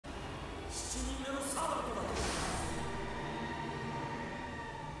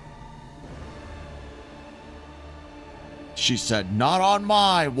She said, not on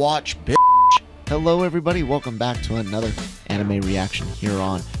my watch, bitch. Hello, everybody. Welcome back to another anime reaction here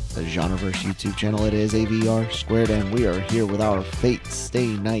on the Genreverse YouTube channel. It is AVR2, and we are here with our Fate Stay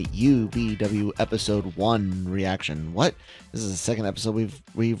Night UBW Episode 1 reaction. What? This is the second episode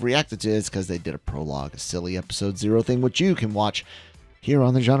we've reacted to. It's because they did a prologue, a silly Episode 0 thing, which you can watch here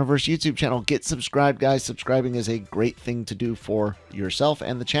on the Genreverse YouTube channel. Get subscribed, guys. Subscribing is a great thing to do for yourself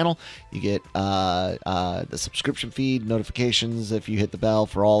and the channel. You get the subscription feed, notifications if you hit the bell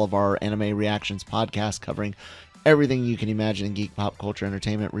for all of our anime reactions podcasts covering everything you can imagine in geek, pop culture,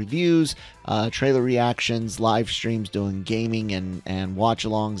 entertainment, reviews, trailer reactions, live streams, doing gaming and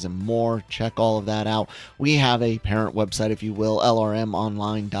watch-alongs and more. Check all of that out. We have a parent website, if you will,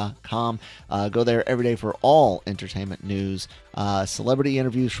 lrmonline.com. Go there every day for all entertainment news, celebrity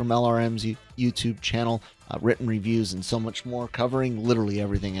interviews from LRM's YouTube channel, written reviews, and so much more, covering literally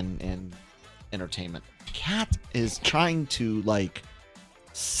everything in entertainment. Cat is trying to, like,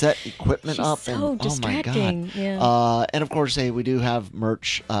 set equipment up so and distracting. Oh my god. Yeah. And of course, hey, we do have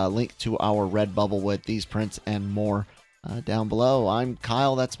merch linked to our Redbubble with these prints and more down below. I'm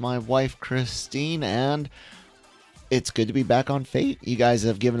Kyle, that's my wife Christine, and it's good to be back on Fate. You guys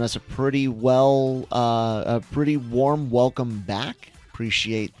have given us a pretty warm welcome back.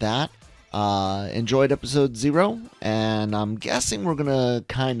 Appreciate that. Enjoyed episode 0, and I'm guessing we're gonna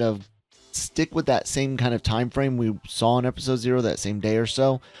kind of stick with that same kind of time frame we saw in episode 0, that same day or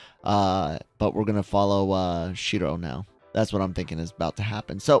so, but we're gonna follow Shirou now. That's what I'm thinking is about to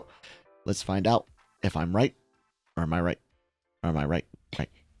happen. So let's find out if I'm right, or am I right, or am I right.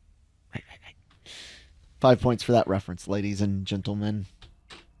 5 points for that reference, ladies and gentlemen.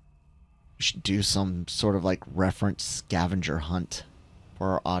 We should do some sort of like reference scavenger hunt for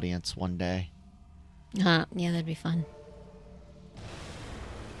our audience one day. Yeah, that'd be fun.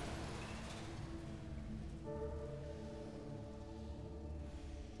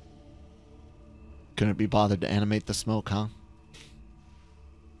 Couldn't be bothered to animate the smoke, huh?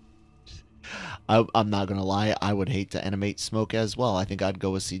 I'm not gonna lie, I would hate to animate smoke as well. I think I'd go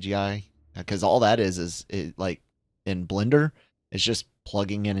with CGI, because all that is it, like in Blender, it's just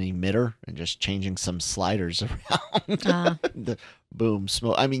plugging in an emitter and just changing some sliders around. The boom,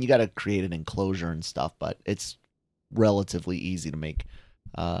 smoke. I mean, you got to create an enclosure and stuff, but it's relatively easy to make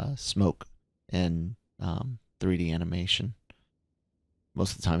smoke in 3D animation.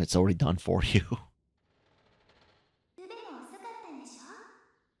 Most of the time, it's already done for you.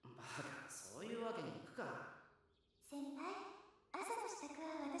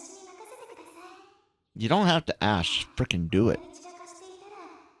 You don't have to ask, freaking do it.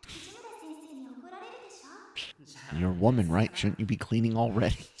 You're a woman, right? Shouldn't you be cleaning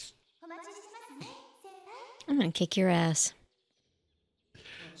already? I'm gonna kick your ass.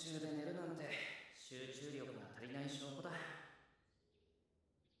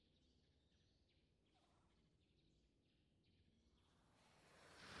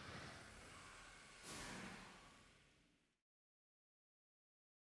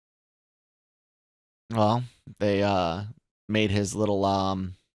 Well, they made his little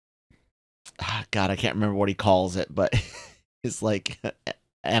God, I can't remember what he calls it, but it's like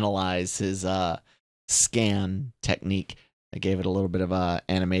analyze his scan technique. They gave it a little bit of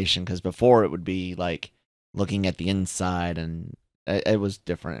animation, because before it would be like looking at the inside, and it was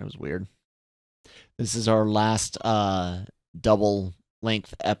different. It was weird. This is our last double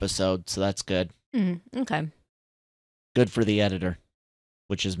length episode, so that's good. Okay. Good for the editor,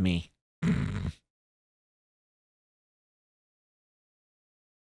 which is me.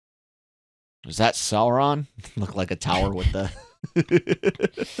 Is that Sauron? Look like a tower with the...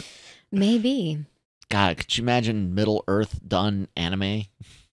 Maybe. God, could you imagine Middle Earth done anime?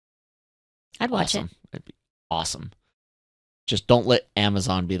 I'd watch it. It'd be awesome. Just don't let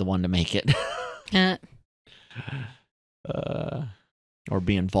Amazon be the one to make it. Or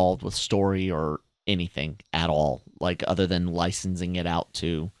be involved with story or anything at all. Like, other than licensing it out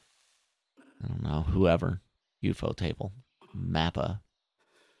to, I don't know, whoever. UFO Table. Mappa.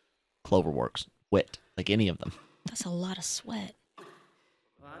 Cloverworks, Wit, like any of them. That's a lot of sweat.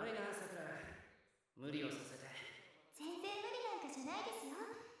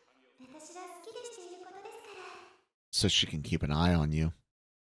 So she can keep an eye on you.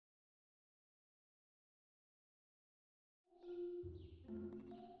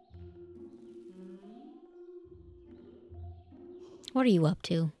 What are you up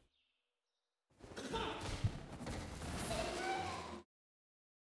to?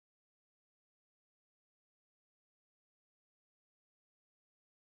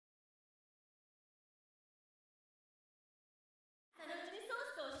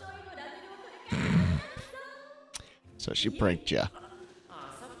 So she pranked you.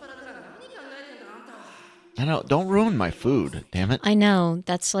 I know. Don't ruin my food, damn it. I know.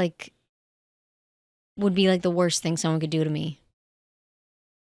 That's like, would be like the worst thing someone could do to me.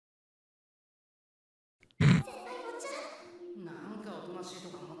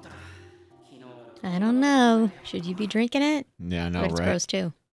 I don't know. Should you be drinking it? Yeah, I know, But it's right? gross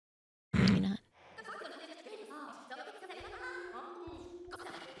too. Maybe not.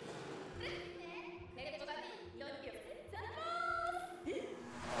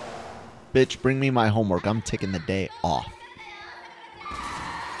 Bitch, bring me my homework. I'm taking the day off.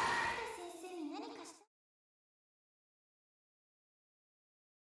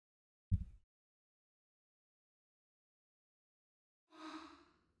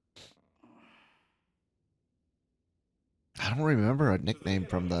 I don't remember a nickname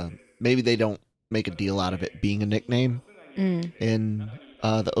from the... Maybe they don't make a deal out of it being a nickname in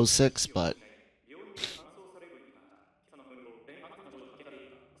the 06, but...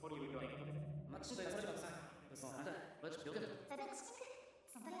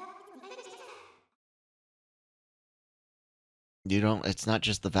 You don't... It's not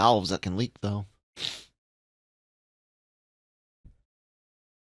just the valves that can leak, though.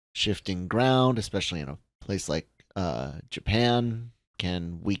 Shifting ground, especially in a place like Japan,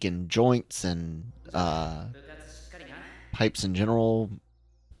 can weaken joints and pipes in general.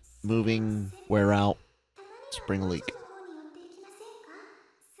 Moving, wear out, spring leak.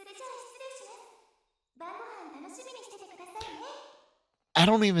 I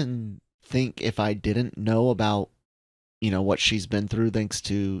don't even think if I didn't know about, you know, what she's been through thanks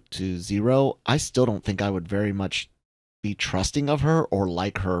to Zero, I still don't think I would very much be trusting of her or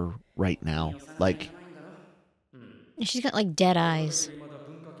like her right now. Like, she's got like dead eyes.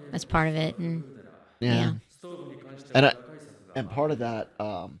 That's part of it. And yeah. And part of that,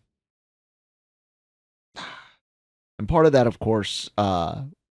 and part of that, of course,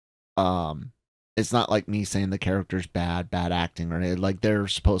 it's not like me saying the character's bad acting or anything. Like, they're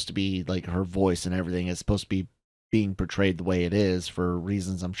supposed to be, like, her voice and everything is supposed to be being portrayed the way it is for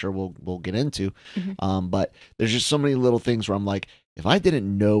reasons I'm sure we'll get into. But there's just so many little things where I'm like, if I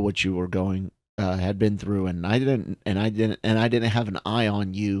didn't know what you were had been through, and I didn't have an eye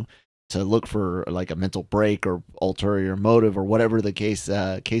on you to look for like a mental break or ulterior motive or whatever the case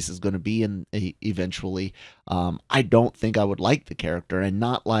is going to be, and eventually, I don't think I would like the character, and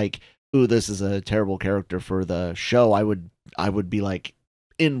not like, ooh, this is a terrible character for the show. I would be like,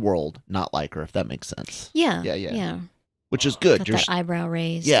 in world, not like her, if that makes sense. Yeah. Which is good. Got that eyebrow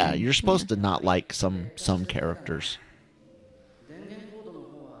raised. Yeah, you're supposed to not like some characters.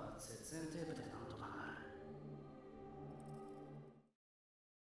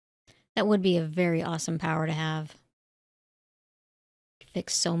 That would be a very awesome power to have.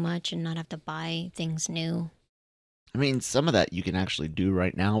 Fix so much and not have to buy things new. I mean, some of that you can actually do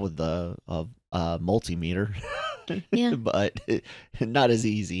right now with the multimeter. Yeah. But not as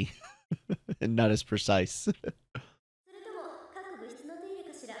easy. And not as precise.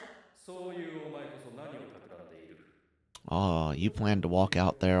 Oh, you planned to walk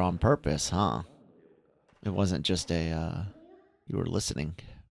out there on purpose, huh? It wasn't just a, you were listening.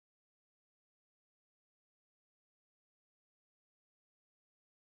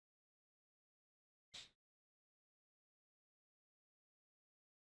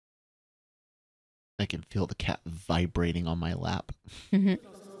 I can feel the cat vibrating on my lap.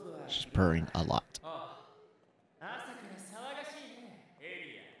 She's purring a lot.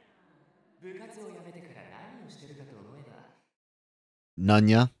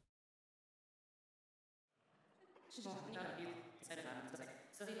 Nunya.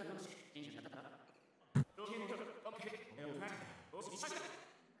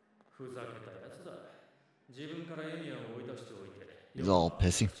 He's all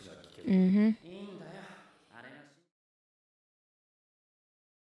pissy.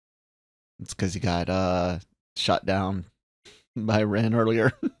 It's because he got shot down by Ren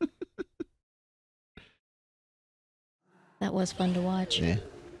earlier. That was fun to watch. Yeah.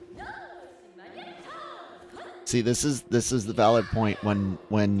 See, this is the valid point when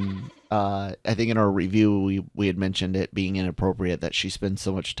I think in our review we had mentioned it being inappropriate that she spends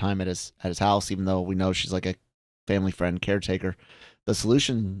so much time at his house, even though we know she's like a family friend caretaker. The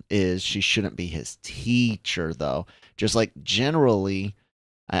solution is she shouldn't be his teacher, though. Just like generally,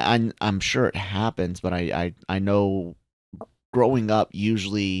 I'm sure it happens, but I know growing up,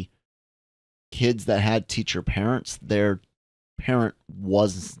 usually kids that had teacher parents, their parent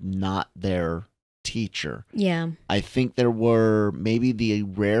was not their teacher. Yeah. I think there were maybe the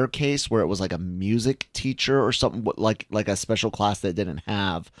rare case where it was like a music teacher or something, like a special class that didn't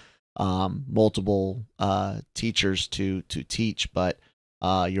have multiple teachers to teach, but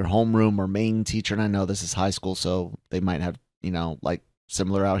your homeroom or main teacher, and I know this is high school, so they might have, like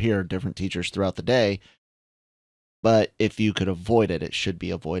similar out here, different teachers throughout the day. But if you could avoid it, it should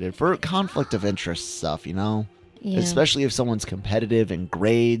be avoided for conflict of interest stuff, Yeah. Especially if someone's competitive in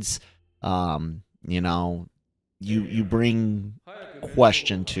grades, you bring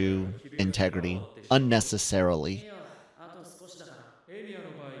question to integrity unnecessarily.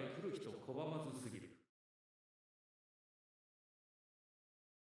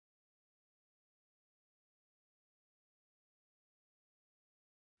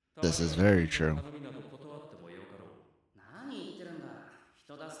 This is very true.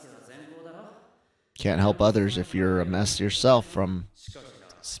 Can't help others if you're a mess yourself from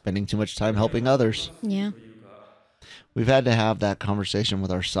spending too much time helping others. Yeah. We've had to have that conversation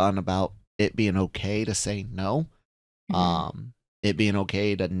with our son about it being okay to say no. It being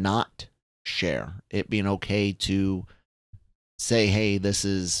okay to not share. It being okay to say, hey, this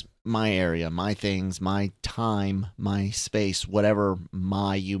is my area, my things, my time, my space, whatever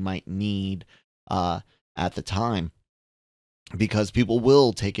you might need at the time. Because people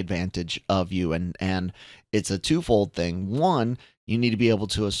will take advantage of you, and it's a twofold thing. One, you need to be able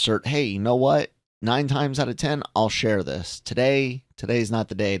to assert, hey, you know what? 9 times out of 10, I'll share this. Today's not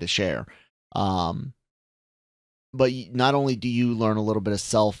the day to share. But not only do you learn a little bit of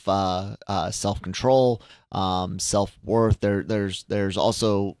self-control, self-worth, there's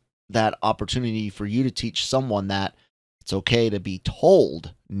also that opportunity for you to teach someone that it's okay to be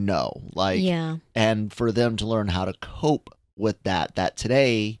told no, and for them to learn how to cope with that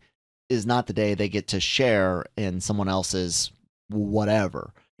today is not the day they get to share in someone else's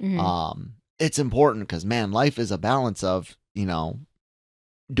whatever. It's important because, man, life is a balance of,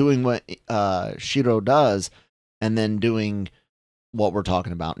 doing what Shirou does and then doing what we're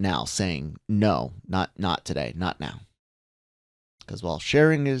talking about now, saying no, not today, not now. Because while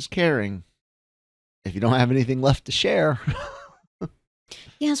sharing is caring, if you don't have anything left to share.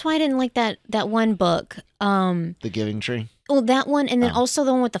 Yeah, that's why I didn't like that one book. The Giving Tree? Well, that one, and then also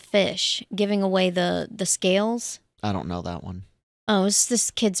the one with the fish, giving away the scales. I don't know that one. Oh, it's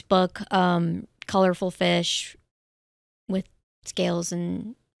this kid's book, colorful fish with scales,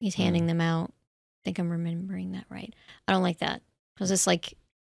 and he's handing them out. I think I'm remembering that right. I don't like that, because it's like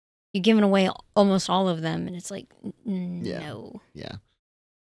you're giving away almost all of them, and it's like, no. Yeah.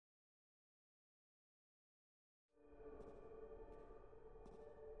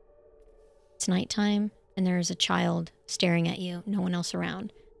 It's nighttime, and there is a child staring at you, no one else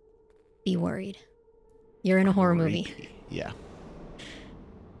around. Be worried. You're in a horror movie. Yeah.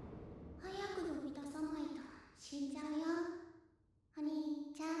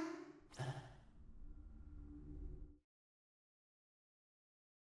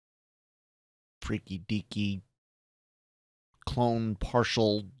 Freaky deaky clone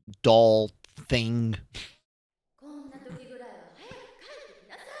partial doll thing.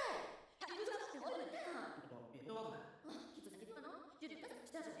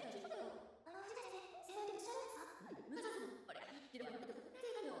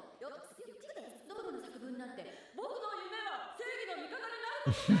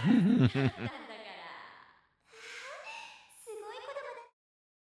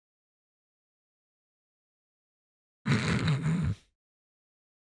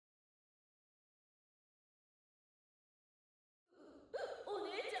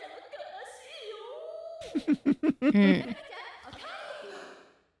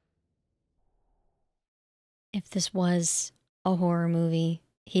 If this was a horror movie,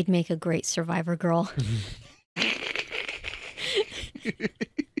 he'd make a great survivor girl.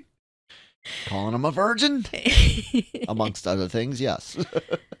 Calling him a virgin? Amongst other things, yes.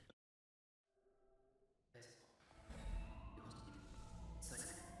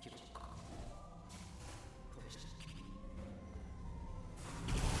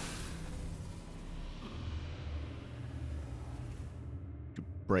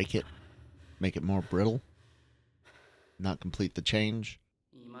 Break it, make it more brittle, not complete the change.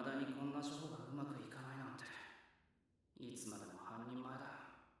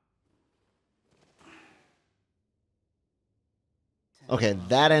 Okay,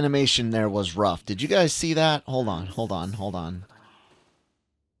 that animation there was rough. Did you guys see that? Hold on.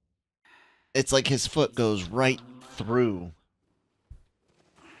 It's like his foot goes right through.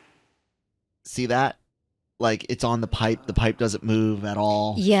 See that? Like, it's on the pipe. The pipe doesn't move at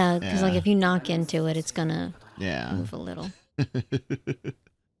all. Yeah, because like if you knock into it, it's gonna move a little. And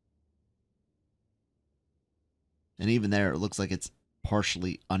even there, it looks like it's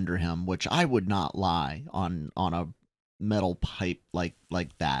partially under him, which I would not lie on a metal pipe like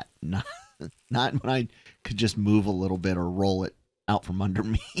that. Not when I could just move a little bit or roll it out from under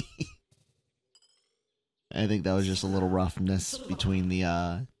me. I think that was just a little roughness between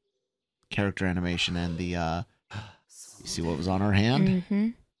the character animation and the you see what was on her hand? Mm-hmm.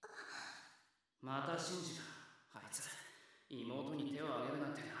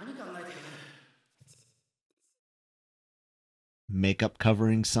 Makeup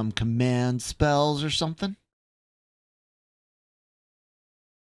covering some command spells or something?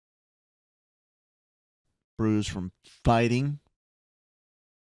 Bruise from fighting?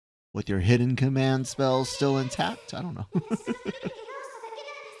 With your hidden command spells still intact? I don't know.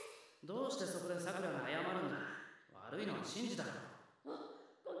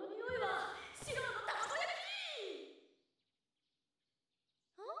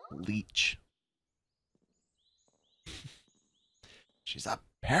 Leech. She's a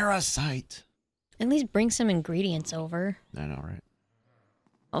parasite. At least bring some ingredients over. I know, right?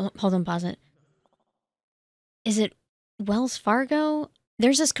 Oh, hold on, pause it. Is it Wells Fargo?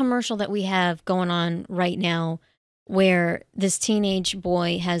 There's this commercial that we have going on right now where this teenage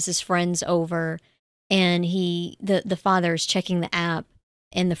boy has his friends over and the father is checking the app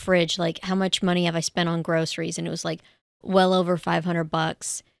in the fridge, like, how much money have I spent on groceries? And it was like well over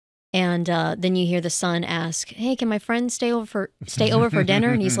 $500. And then you hear the son ask, "Hey, can my friend stay over for dinner?"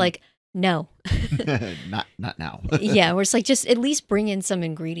 And he's like, "No." not now. Yeah, we're just like, just at least bring in some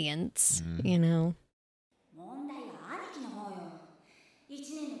ingredients, you know.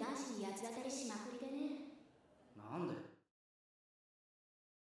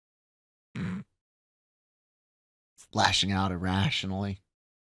 Lashing out irrationally.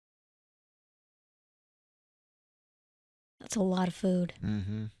 That's a lot of food.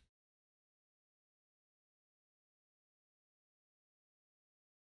 Mm-hmm.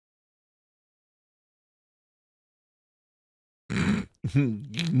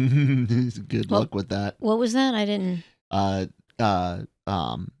 Good luck with that. What was that? I didn't.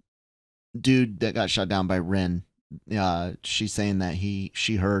 Dude that got shot down by Rin. She's saying that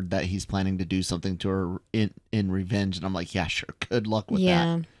she heard that he's planning to do something to her in revenge, and I'm like, yeah, sure. Good luck with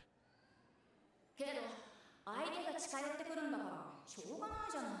that.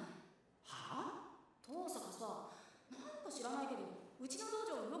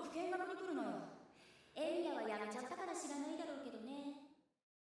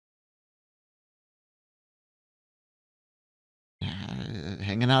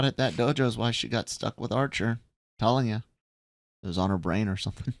 Hanging out at that dojo is why she got stuck with Archer. Telling you. It was on her brain or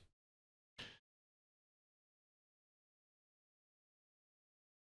something.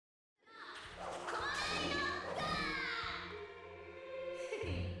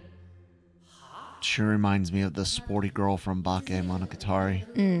 Sure reminds me of the sporty girl from Bakemongatari.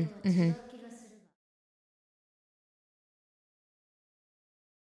 Mm-hmm.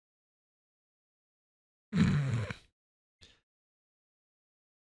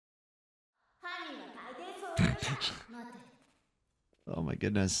 Oh my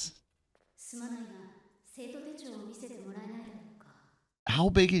goodness. How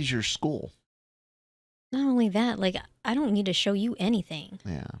big is your school? Not only that, like, I don't need to show you anything.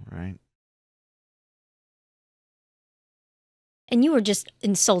 Yeah, right. And you were just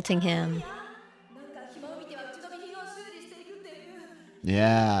insulting him.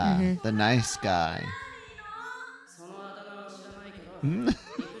 Yeah, the nice guy.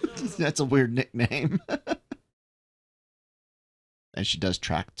 That's a weird nickname. And she does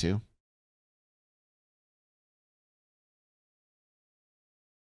track too.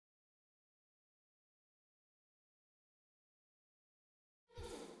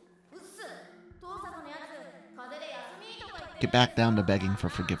 Get back down to begging for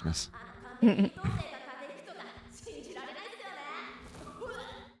forgiveness.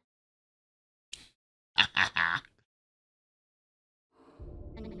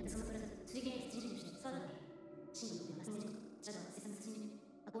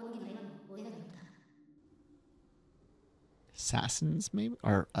 Assassins, maybe?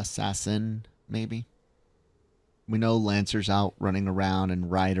 Or assassin, maybe? We know Lancer's out running around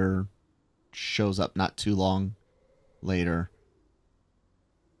and Ryder shows up not too long later.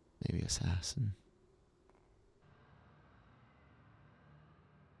 Maybe assassin.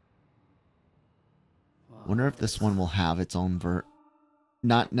 Wonder if this one will have its own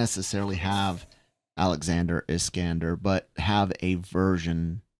not necessarily have Alexander Iskander, but have a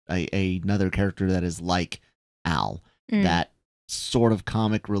version, another character that is like Al. That sort of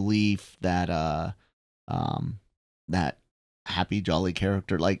comic relief, that that happy jolly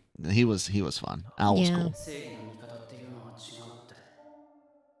character. Like he was fun. Al was cool.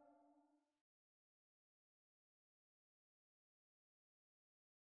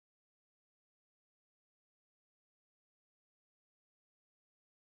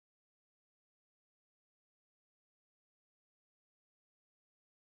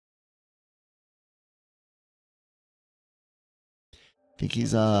 Think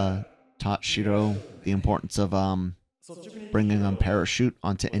he's taught Shirou the importance of bringing a parachute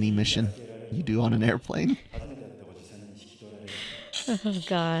onto any mission you do on an airplane. Oh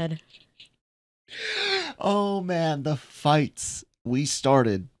God. Oh man, the fights we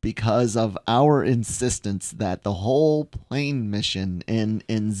started because of our insistence that the whole plane mission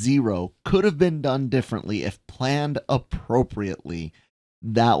in Zero could have been done differently if planned appropriately.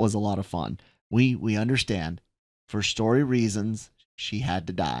 That was a lot of fun. We understand. For story reasons, she had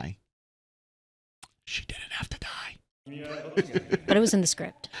to die. She didn't have to die. But it was in the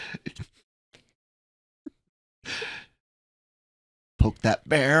script. Poke that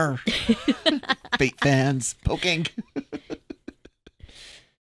bear. Fate fans poking.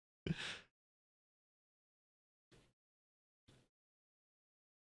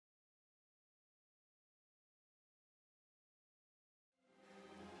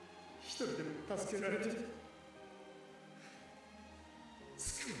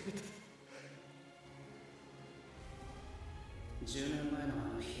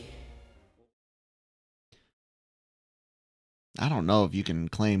 I don't know if you can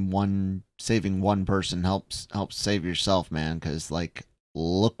claim saving one person helps save yourself, man, because like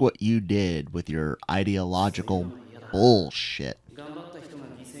look what you did with your ideological bullshit.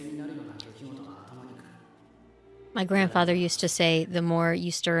 My grandfather used to say, the more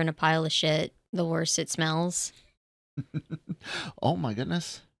you stir in a pile of shit, the worse it smells. Oh my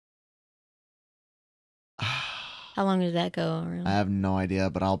goodness. How long did that go around? I have no idea,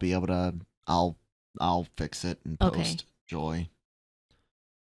 but I'll be able to I'll fix it and post. Okay. Joy.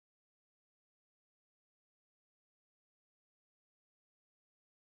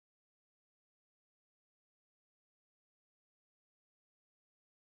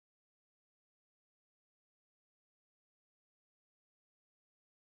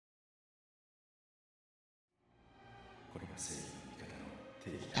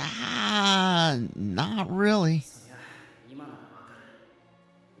 Not really.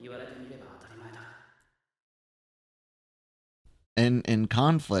 In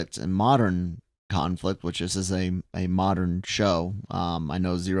conflict, in modern conflict, which this is a modern show. I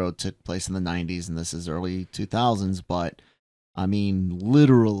know Zero took place in the 90s and this is early 2000s, but I mean,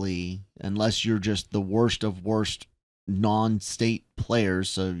 literally, unless you're just the worst of worst non-state players,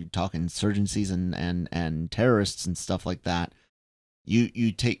 so you're talking insurgencies and terrorists and stuff like that,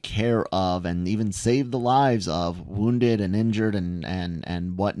 you take care of and even save the lives of wounded and injured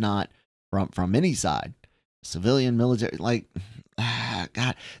and whatnot from any side, civilian, military. Like,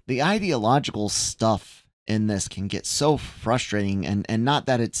 God, the ideological stuff in this can get so frustrating, and not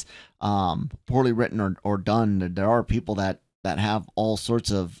that it's poorly written or done. There are people that have all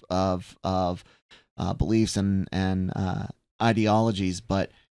sorts of beliefs and ideologies,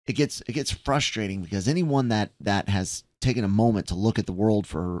 but it gets frustrating because anyone that has taken a moment to look at the world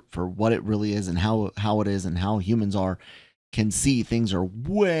for what it really is and how it is and how humans are can see things are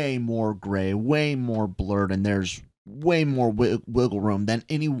way more gray, way more blurred, and there's way more wiggle room than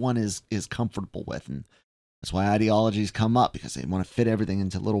anyone is comfortable with. And that's why ideologies come up, because they want to fit everything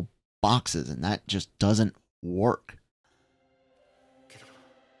into little boxes, and that just doesn't work.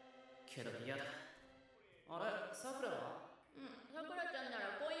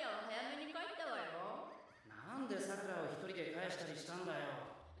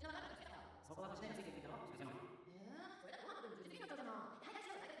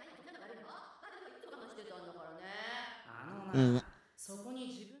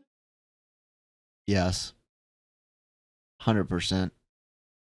 Yes. 100%.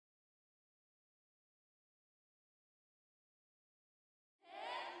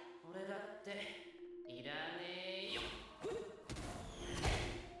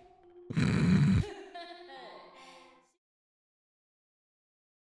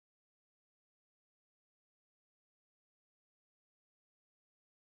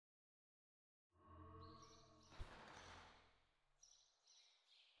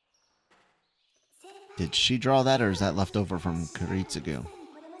 Did she draw that, or is that left over from Kuritsugu?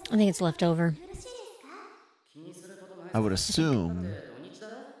 I think it's left over. I would assume,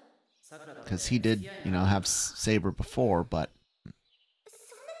 because he did, have Saber before, but...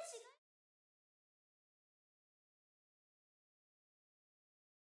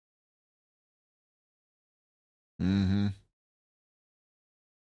 Mm-hmm.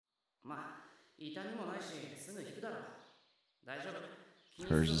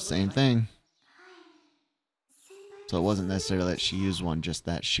 Hers is the same thing. So it wasn't necessarily that she used one, just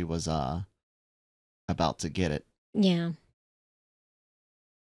that she was about to get it. Yeah.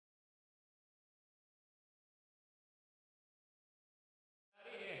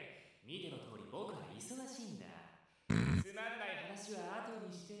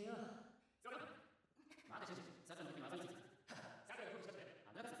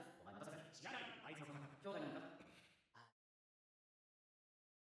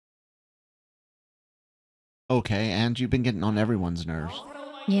 Okay, and you've been getting on everyone's nerves.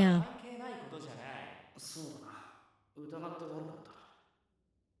 Yeah.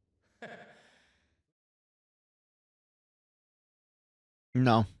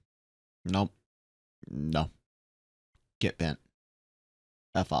 No. Nope. No. Get bent.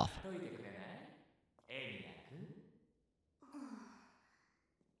 F off.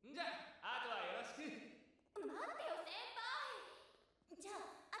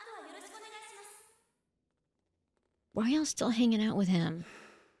 Why are y'all still hanging out with him?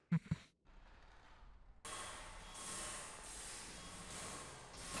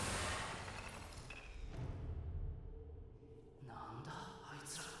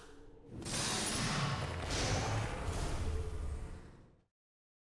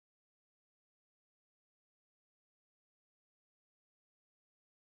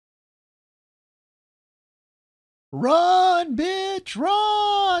 Run, bitch,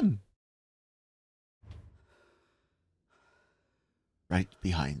 run! Right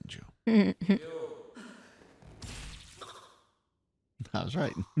behind you. I was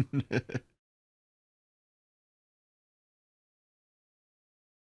right.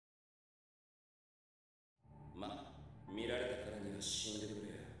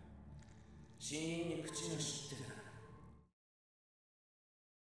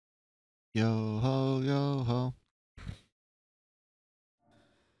 Yo ho, yo ho.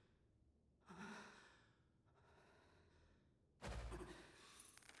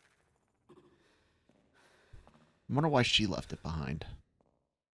 I wonder why she left it behind.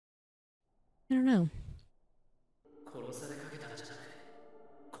 I don't know.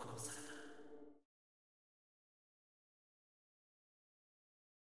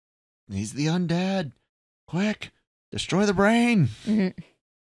 He's the undead. Quick, destroy the brain.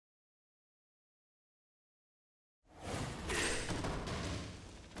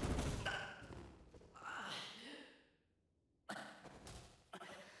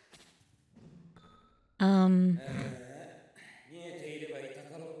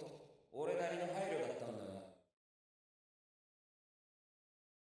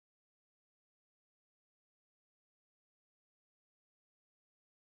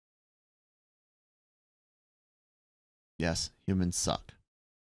 Yes, humans suck.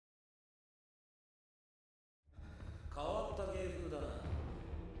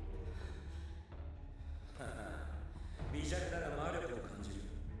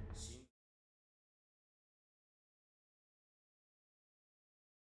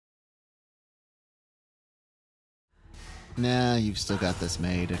 Nah, you've still got this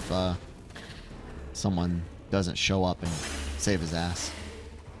made if someone doesn't show up and save his ass.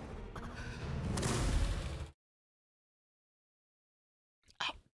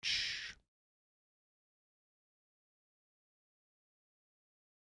 Ouch.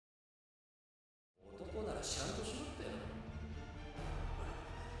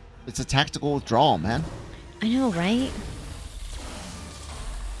 It's a tactical withdrawal, man. I know, right?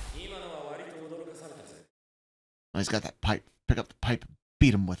 Oh, he's got that pipe. Pick up the pipe and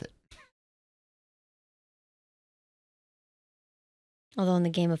beat him with it. Although in the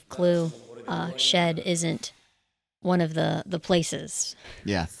game of Clue, shed isn't one of the places.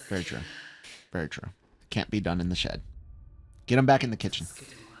 Yeah, very true. Very true. Can't be done in the shed. Get him back in the kitchen.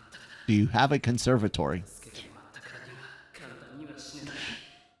 Do you have a conservatory?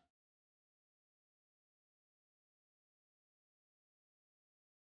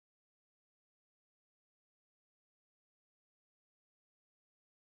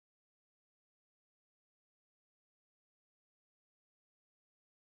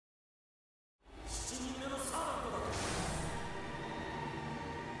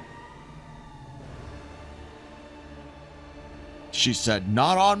 She said,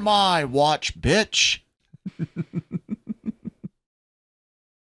 not on my watch, bitch.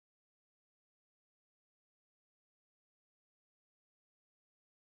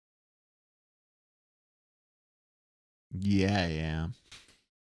 Yeah, yeah.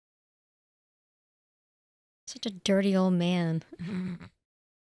 Such a dirty old man.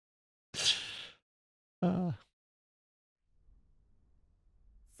 サー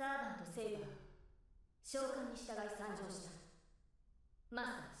バーとセイバー召喚に従い参上したマ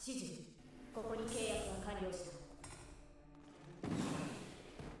スター指示ここに契約は完了した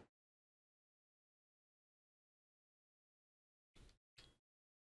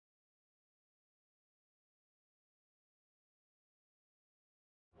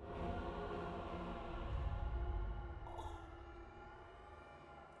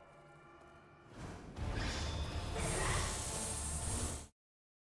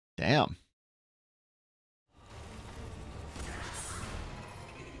Damn.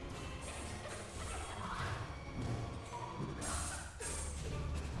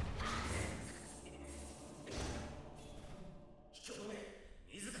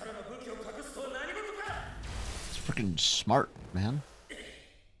 It's freaking smart, man.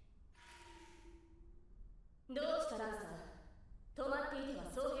 どうしたランサー、止まっていては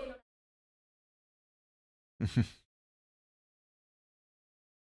総兵の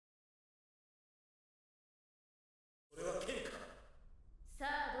さ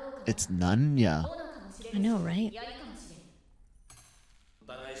あどうか It's Nunya. ものかもしれ I ん know, right? やりかもしれんお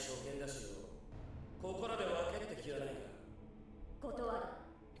互い証券だしよ。ここらで分けって気はないか。断る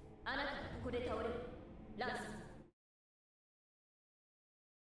あなたがここで倒れるランサー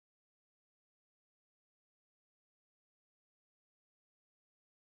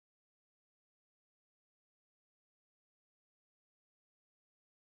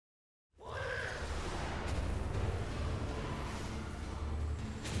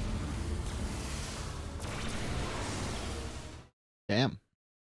Damn.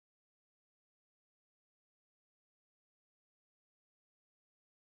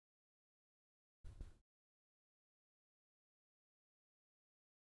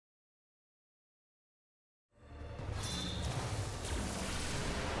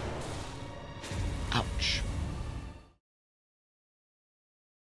 Ouch.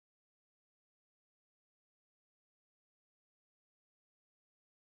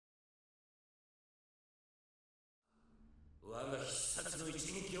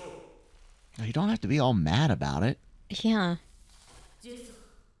 You don't have to be all mad about it. Yeah. 重曹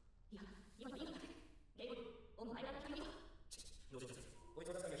いや今だゲイゴリお前らのためにはどうします。こいつ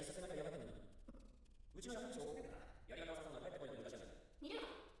を助ける必殺なんかやばいのに。うちの役所を追ってたら、やり方さんが帰ってこいの昔だ。逃げろ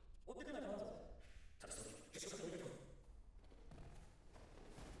追ってくれないかなぞ。ただそれ、決勝戦を入れてこい。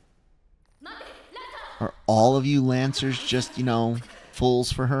待てランサー Are all of you Lancers just, you know,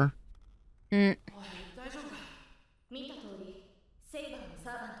 fools for her? Mm. 見た通りセイバーの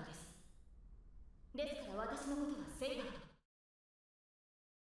サーバントですですから私のことはセイバーと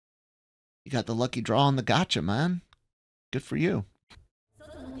You got the lucky draw on the gotcha, man. Good for you.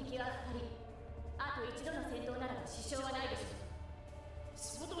 外の敵は2人あと一度の戦闘ならば支障はないでしょ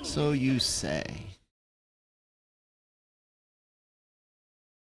う So you say.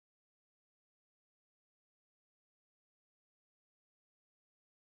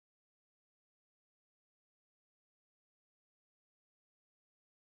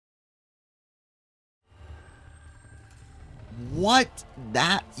 What?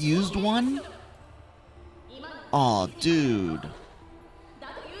 That used one? Oh, dude. だ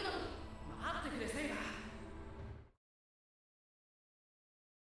というのに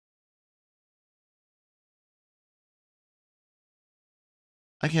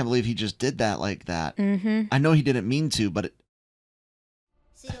I can't believe he just did that like that. Mm-hmm. I know he didn't mean to, but it,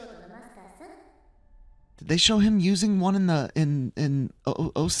 素人のマスターさん did they show him using one in the in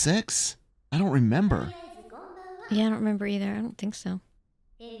 06? I don't remember. とりあえずこんばんは Yeah, I don't remember either. I don't think so.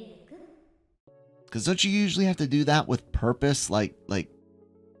 エリア君 Because don't you usually have to do that with purpose? Like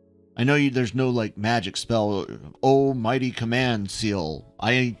I know there's no like magic spell. Oh, mighty command seal.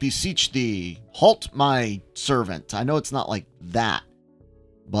 I beseech thee, halt my servant. I know it's not like that,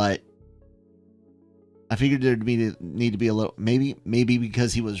 but I figured there'd need to be a little, maybe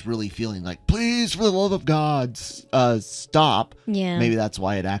because he was really feeling like, please, for the love of God, stop. Yeah. Maybe that's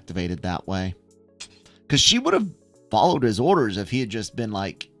why it activated that way. Because she would have followed his orders if he had just been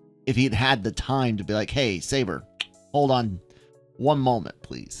like, if he'd had the time to be like, hey, Saber, hold on one moment,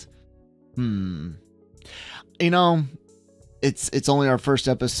 please. You know, it's only our first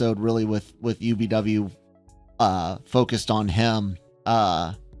episode really with UBW focused on him.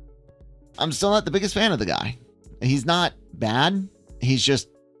 I'm still not the biggest fan of the guy. He's not bad. He's just,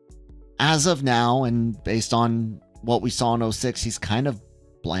 as of now, and based on what we saw in 06, he's kind of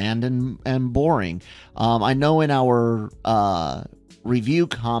bland and boring. I know in our review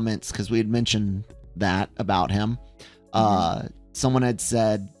comments, because we had mentioned that about him, someone had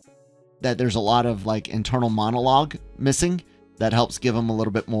said that there's a lot of like internal monologue missing that helps give him a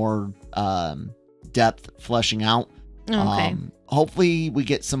little bit more depth fleshing out. Okay. Hopefully we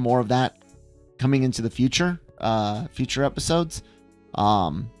get some more of that coming into the future episodes.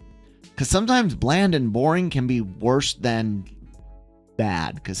 Because sometimes bland and boring can be worse than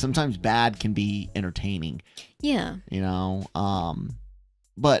bad, because sometimes bad can be entertaining. Yeah. You know,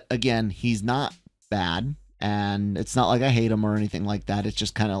 but again, he's not bad, and it's not like I hate him or anything like that. It's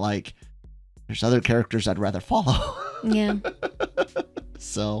just kind of like there's other characters I'd rather follow. Yeah.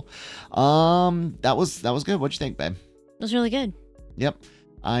 So, that was good. What'd you think, babe? It was really good. Yep.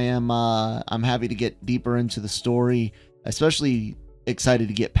 I'm happy to get deeper into the story, especially excited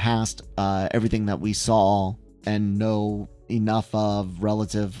to get past everything that we saw and know enough of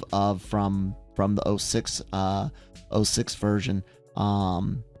relative of from the 06 version.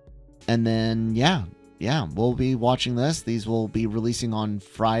 And then yeah, we'll be watching this. These will be releasing on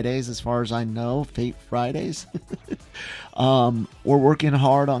Fridays as far as I know, Fate Fridays. We're working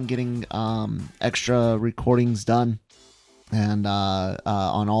hard on getting extra recordings done, and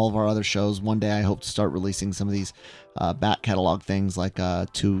on all of our other shows. One day I hope to start releasing some of these back catalog things, like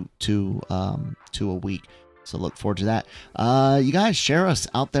two a week. So look forward to that. You guys, share us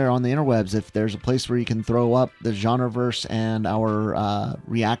out there on the interwebs. If there's a place where you can throw up the Genreverse and our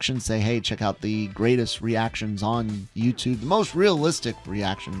reactions, say, hey, check out the greatest reactions on YouTube, the most realistic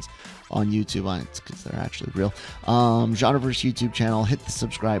reactions on YouTube. It's because they're actually real. Genreverse YouTube channel, hit the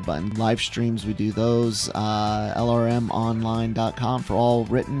subscribe button. Live streams, we do those. LRMonline.com for all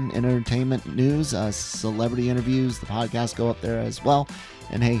written entertainment news. Celebrity interviews, the podcasts go up there as well.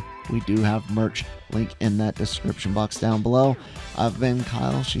 And hey, we do have merch, link in that description box down below. I've been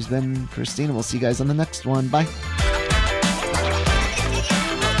Kyle, she's been Christina. We'll see you guys on the next one. Bye.